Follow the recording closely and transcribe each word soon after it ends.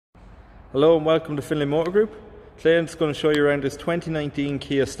Hello and welcome to Finlay Motor Group. Today I'm just going to show you around this 2019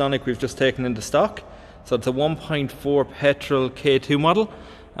 Kia Stonic we've just taken into stock. So it's a 1.4 petrol K2 model,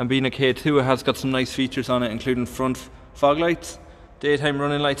 and being a K2 it has got some nice features on it, including front fog lights, daytime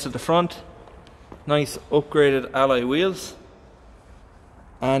running lights at the front, nice upgraded alloy wheels,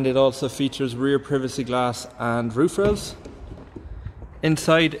 and it also features rear privacy glass and roof rails.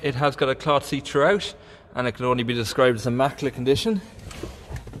 Inside it has got a cloth seat throughout, and it can only be described as immaculate condition.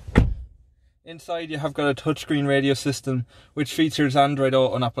 Inside you have got a touchscreen radio system which features Android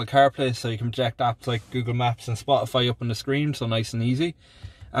Auto and Apple CarPlay, so you can project apps like Google Maps and Spotify up on the screen, so nice and easy.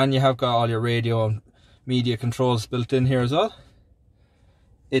 And you have got all your radio and media controls built in here as well.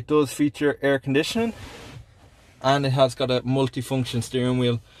 It does feature air conditioning, and it has got a multi-function steering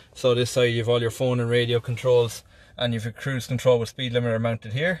wheel, so this side you have all your phone and radio controls, and you have a cruise control with speed limiter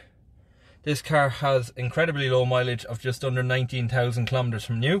mounted here. This car has incredibly low mileage of just under 19,000 kilometers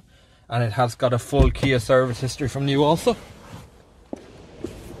from new, and it has got a full Kia service history from new also.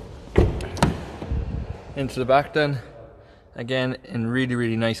 Into the back then, again in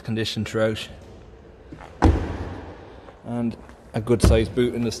really nice condition throughout, and a good sized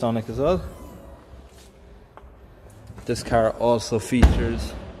boot in the Stonic as well. This car also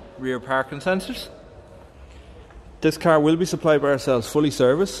features rear parking sensors. This car will be supplied by ourselves fully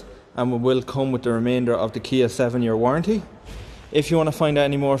serviced, and will come with the remainder of the Kia 7-year warranty. If you want to find out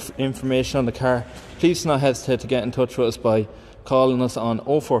any more information on the car, please do not hesitate to get in touch with us by calling us on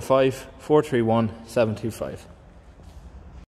 045 431 725.